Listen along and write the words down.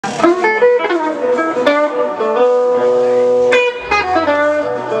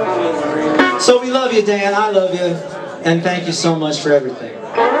you, Dan. I love you. And thank you so much for everything.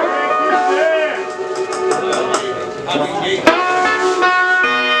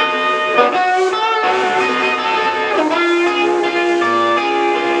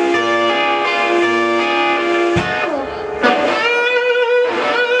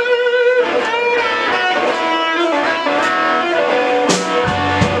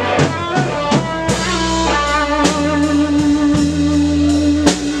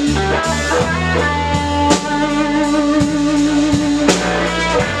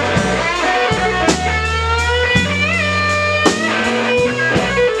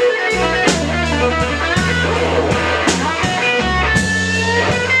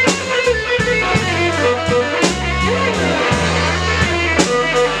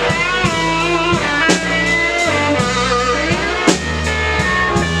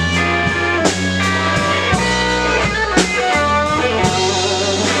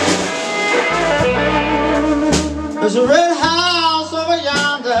 There's a red house over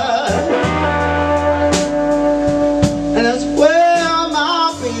yonder, and that's where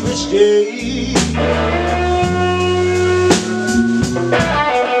my baby stays.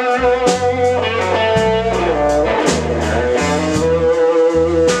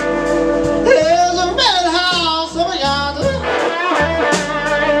 There's a red house over yonder,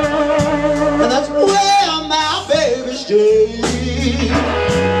 and that's where my baby stays.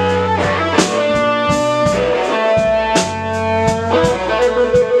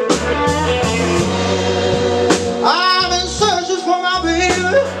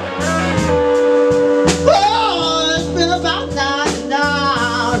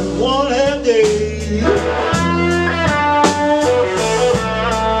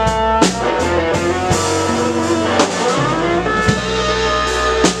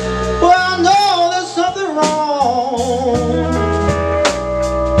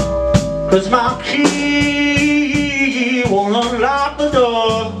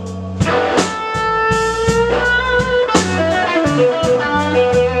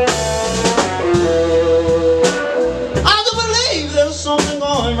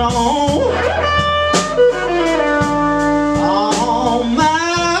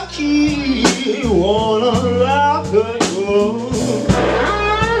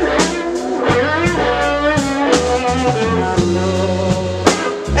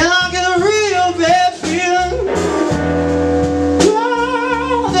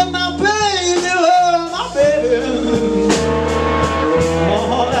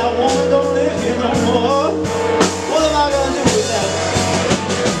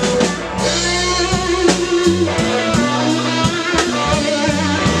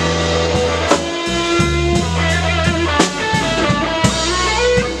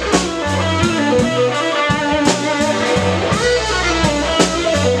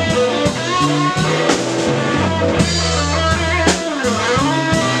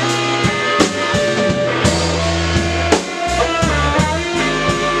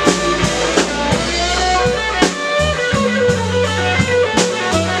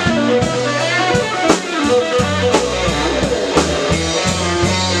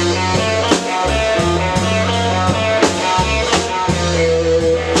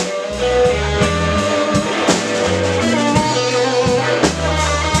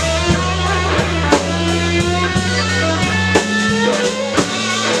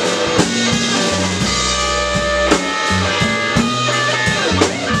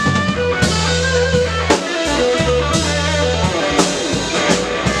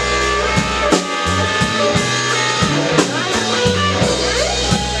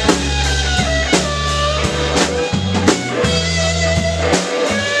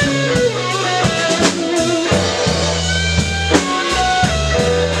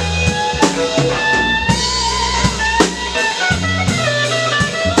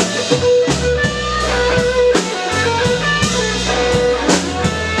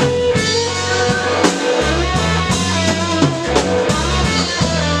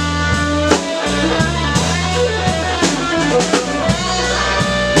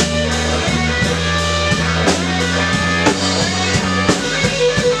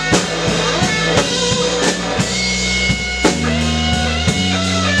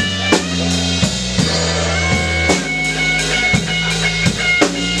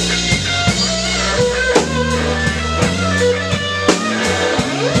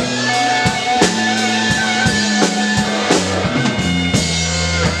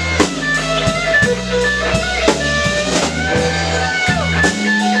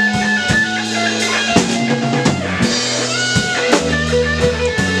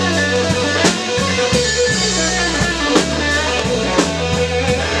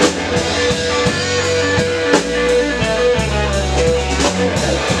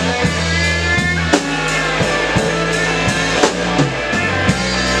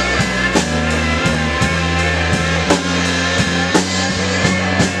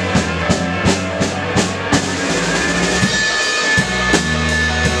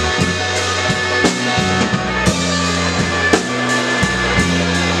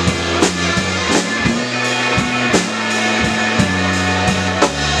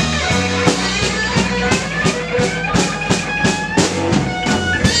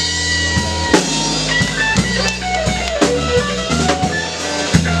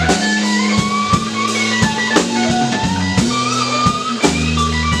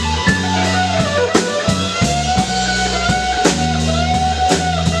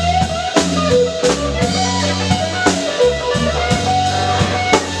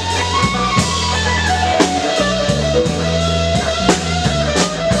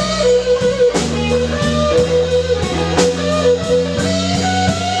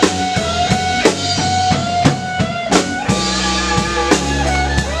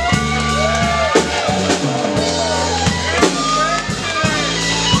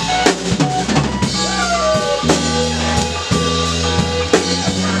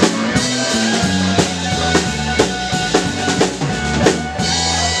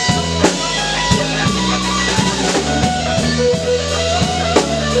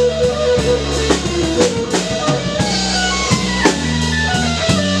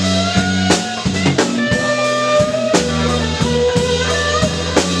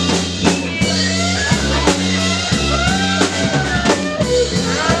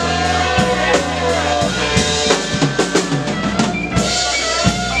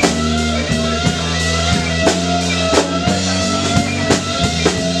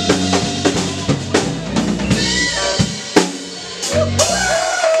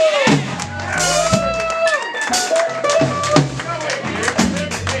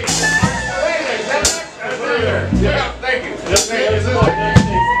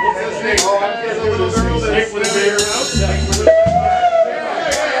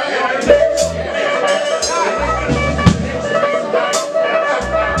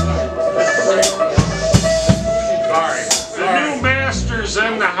 is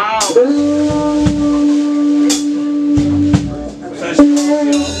in the house.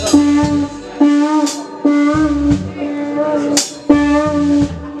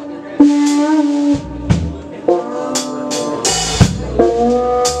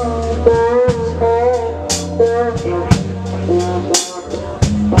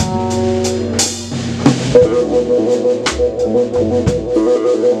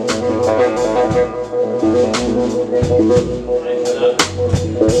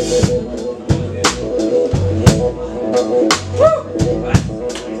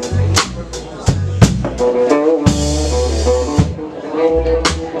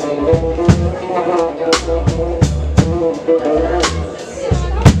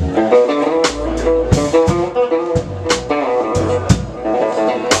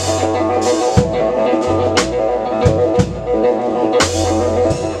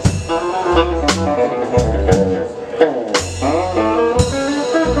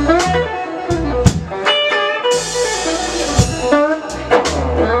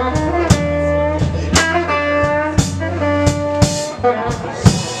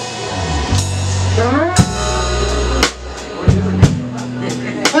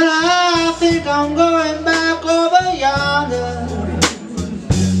 I'm going back over yonder,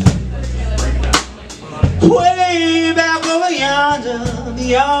 way back over yonder,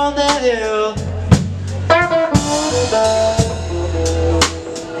 beyond that hill.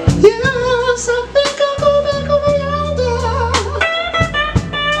 Yes, I think I'll go back over yonder,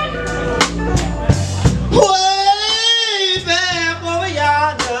 way back over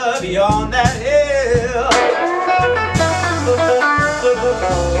yonder, beyond that hill.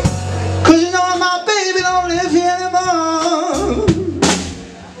 'Cause you know my baby don't live here anymore.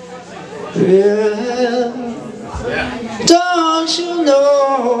 Yeah. Don't you know?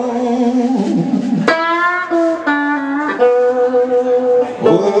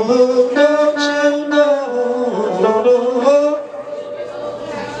 Oh, don't you know?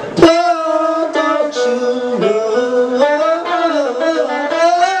 Oh, don't you know?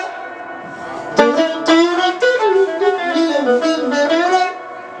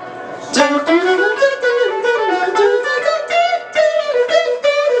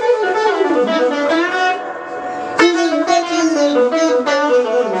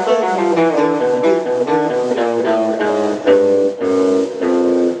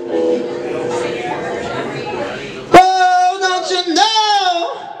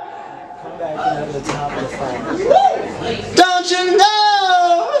 Don't you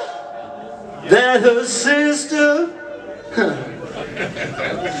know that her sister,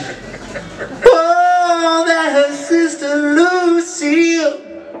 oh, that her sister Lucille,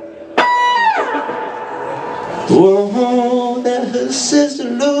 oh, that her sister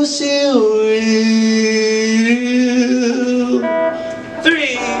Lucille will.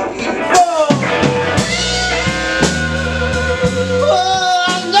 3, 4. Oh, I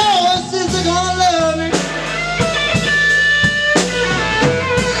know her sister gonna love me.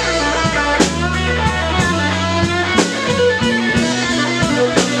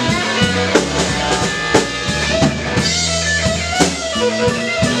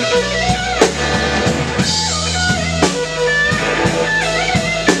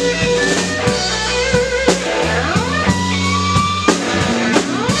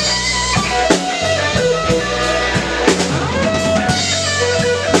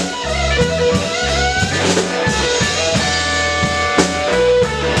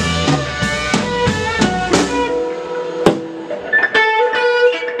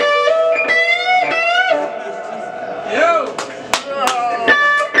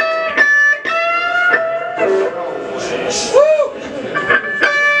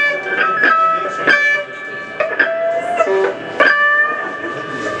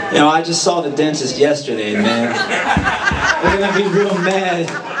 You know, I just saw the dentist yesterday, man. They're gonna be real mad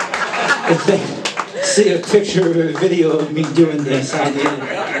if they see a picture or a video of me doing this on the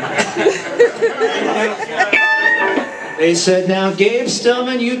internet. They said, now Gabe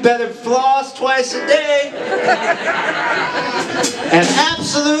Stillman, you'd better floss twice a day. And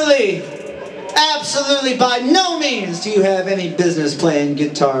absolutely by no means do you have any business playing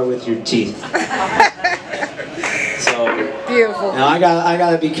guitar with your teeth. So, beautiful. now I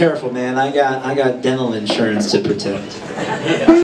gotta be careful, man. I got dental insurance to protect.